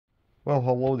Well,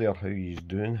 hello there, how you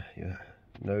doing? Yeah.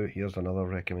 Now, here's another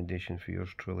recommendation for yours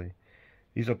truly.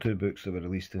 These are two books that were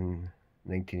released in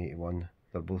 1981.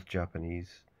 They're both Japanese,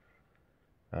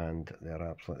 and they're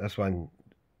absolute. This one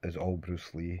is all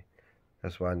Bruce Lee.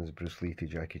 This one is Bruce Lee to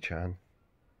Jackie Chan.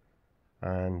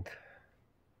 And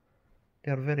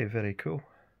they're very, very cool.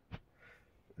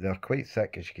 They're quite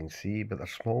thick, as you can see, but they're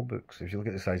small books. If you look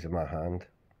at the size of my hand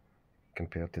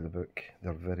compared to the book,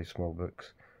 they're very small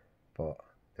books, but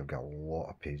they've got a lot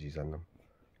of pages in them.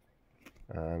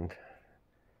 And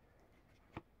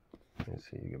let's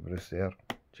see, you got Bruce there,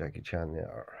 Jackie Chan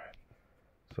there.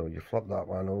 So you flip that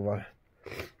one over.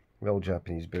 Well,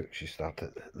 Japanese books, you start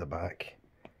at the back.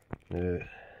 Now,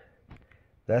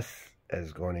 this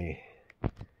is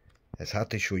it's hard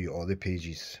to show you all the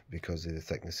pages because of the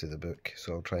thickness of the book,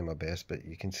 so I'll try my best, but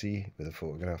you can see with the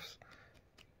photographs,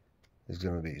 there's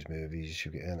going to be his movies.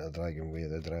 You get Enter the Dragon, Way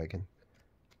of the Dragon.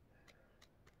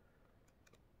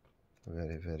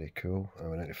 Very, very cool. I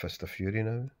went into Fist of Fury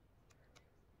now.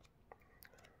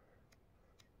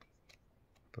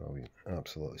 Brilliant,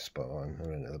 absolutely spot on. I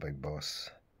went into the Big Boss.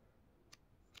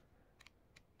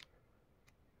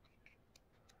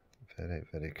 Very,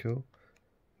 very cool.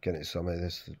 Get into some of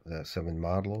this, Seven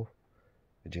Marlowe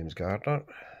with James Gardner,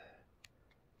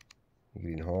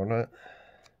 Green Hornet,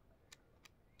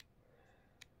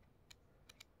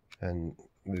 and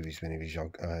movies when he was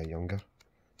younger.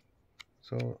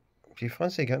 So if you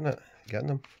fancy getting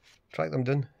them, track them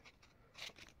down.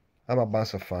 I'm a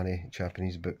massive fan of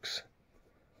Japanese books.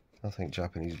 I think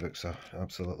Japanese books are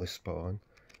absolutely spot on,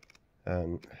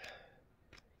 and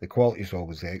the quality is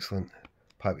always excellent,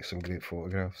 packed with some great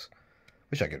photographs.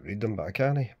 Wish I could read them, but I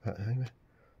can't. But anyway,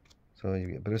 so you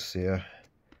get Bruce there,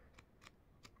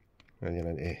 and you're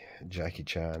into Jackie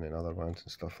Chan and other ones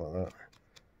and stuff like that.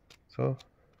 So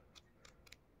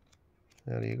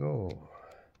there you go.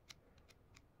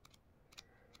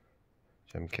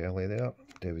 Jim Kelly there,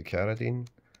 David Carradine,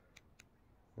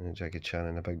 and Jackie Chan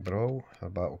in a big brawl, or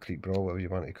Battle Creek brawl, whatever you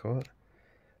want to call it.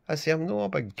 I say I'm not a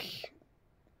big.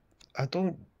 I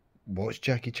don't watch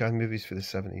Jackie Chan movies for the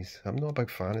 70s. I'm not a big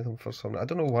fan of them for some. I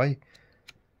don't know why.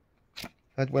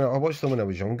 I watched them when I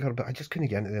was younger, but I just couldn't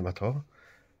get into them at all.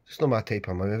 Just not my type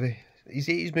of movie. His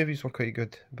 80s movies were quite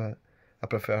good, but I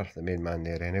prefer the main man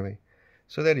there anyway.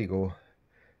 So there you go.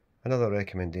 Another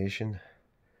recommendation.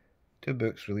 Two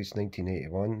books released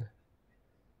 1981.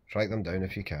 Track them down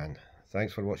if you can.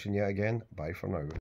 Thanks for watching yet again. Bye for now.